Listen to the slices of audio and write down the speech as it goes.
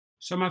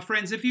So my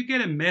friends, if you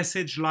get a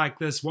message like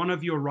this, one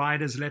of your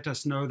riders let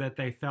us know that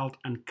they felt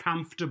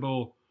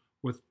uncomfortable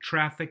with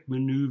traffic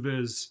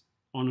maneuvers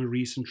on a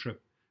recent trip.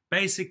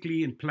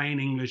 Basically, in plain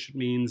English, it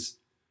means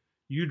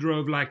you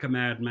drove like a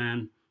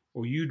madman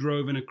or you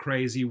drove in a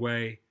crazy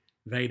way.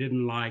 They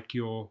didn't like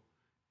your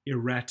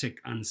erratic,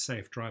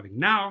 unsafe driving.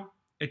 Now,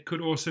 it could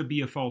also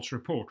be a false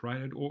report,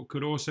 right? It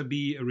could also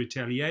be a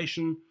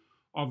retaliation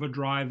of a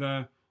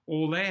driver.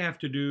 All they have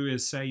to do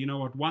is say, you know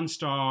what, 1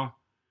 star,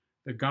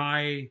 the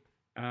guy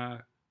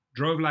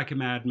drove like a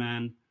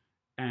madman,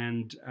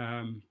 and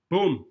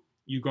boom,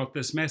 you got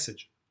this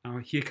message. Now,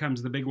 here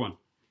comes the big one.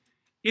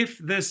 If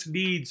this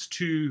leads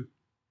to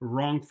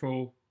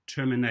wrongful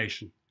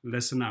termination,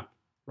 listen up,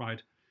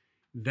 right?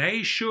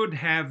 They should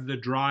have the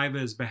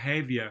driver's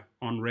behavior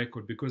on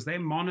record because they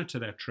monitor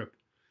that trip.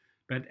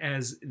 But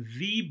as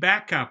the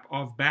backup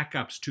of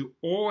backups to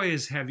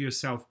always have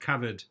yourself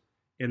covered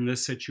in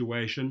this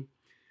situation,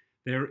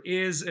 there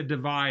is a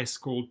device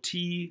called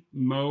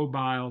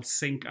T-Mobile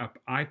Sync Up.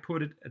 I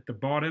put it at the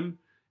bottom.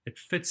 It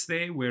fits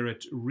there where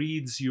it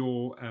reads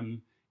your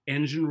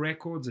engine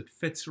records. It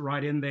fits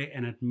right in there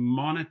and it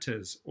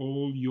monitors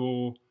all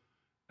your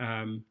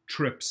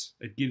trips.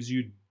 It gives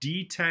you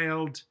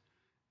detailed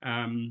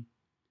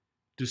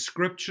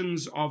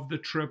descriptions of the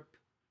trip,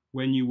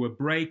 when you were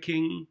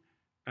braking,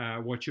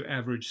 what your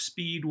average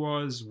speed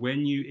was,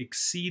 when you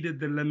exceeded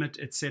the limit,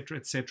 etc.,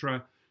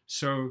 etc.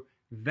 So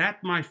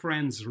that, my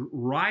friends,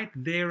 right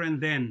there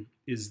and then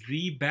is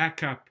the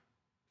backup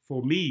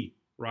for me,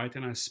 right?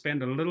 And I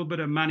spend a little bit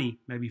of money,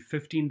 maybe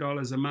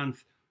 $15 a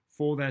month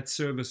for that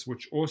service,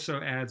 which also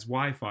adds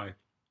Wi-Fi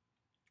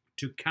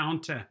to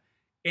counter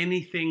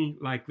anything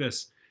like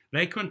this.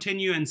 They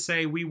continue and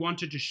say, we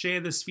wanted to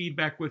share this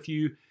feedback with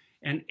you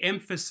and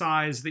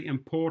emphasize the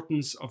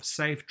importance of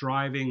safe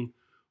driving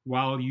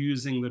while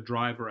using the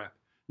driver app.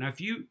 Now, if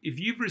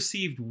you've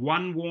received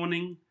one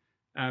warning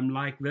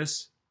like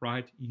this,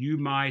 right, you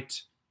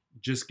might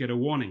just get a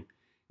warning.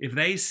 If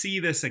they see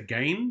this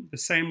again, the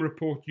same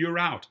report, you're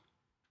out.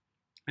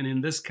 And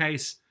in this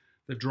case,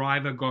 the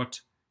driver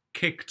got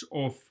kicked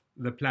off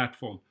the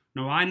platform.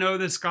 Now, I know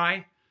this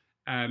guy.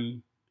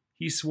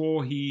 He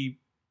swore he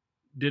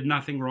did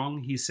nothing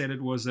wrong. He said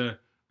it was a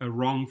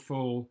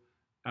wrongful,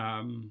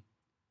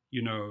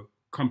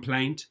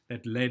 complaint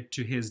that led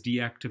to his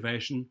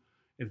deactivation.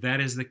 If that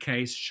is the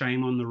case,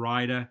 shame on the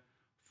rider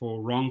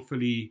for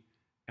wrongfully,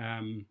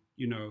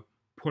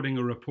 putting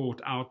a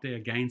report out there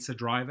against a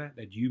driver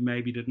that you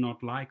maybe did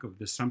not like, or if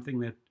there's something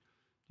that,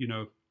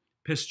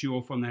 pissed you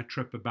off on that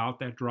trip about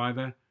that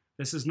driver.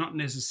 This is not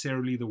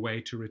necessarily the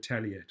way to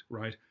retaliate,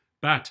 right?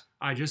 But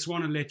I just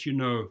want to let you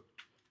know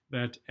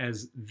that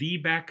as the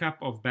backup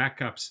of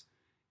backups,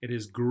 it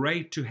is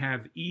great to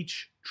have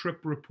each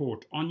trip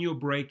report on your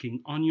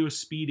braking, on your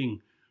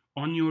speeding,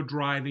 on your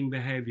driving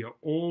behavior,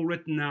 all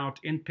written out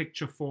in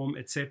picture form,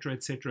 etc.,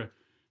 etc.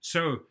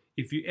 So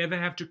if you ever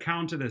have to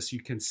counter this,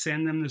 you can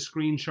send them the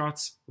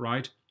screenshots,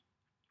 right?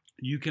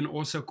 You can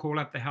also call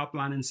up the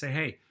helpline and say,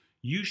 hey,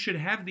 you should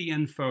have the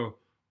info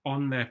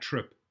on that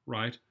trip,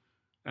 right?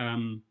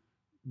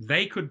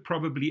 They could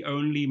probably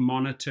only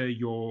monitor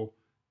your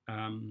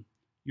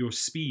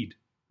speed,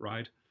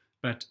 right?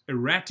 But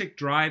erratic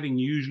driving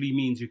usually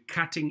means you're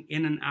cutting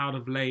in and out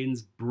of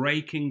lanes,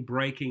 braking,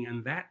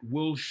 and that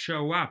will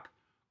show up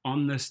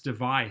on this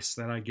device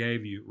that I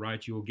gave you,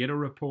 right? You'll get a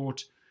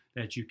report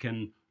that you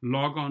can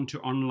log on to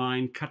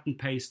online, cut and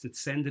paste it,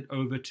 send it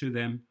over to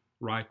them,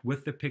 right,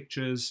 with the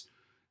pictures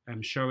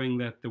showing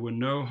that there were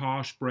no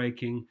harsh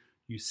braking,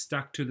 you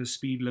stuck to the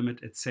speed limit,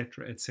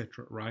 etc.,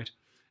 etc., right?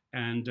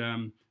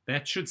 And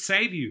that should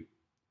save you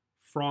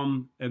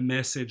from a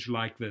message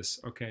like this,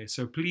 okay?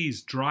 So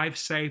please drive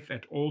safe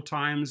at all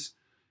times.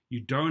 You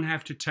don't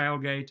have to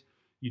tailgate.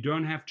 You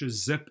don't have to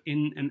zip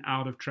in and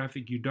out of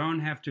traffic. You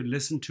don't have to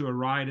listen to a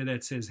rider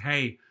that says,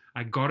 hey,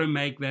 I got to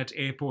make that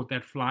airport,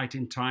 that flight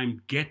in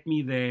time. Get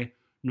me there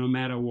no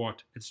matter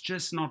what. It's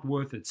just not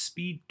worth it.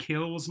 Speed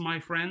kills, my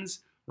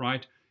friends,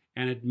 right?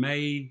 And it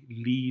may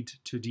lead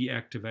to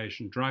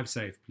deactivation. Drive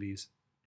safe, please.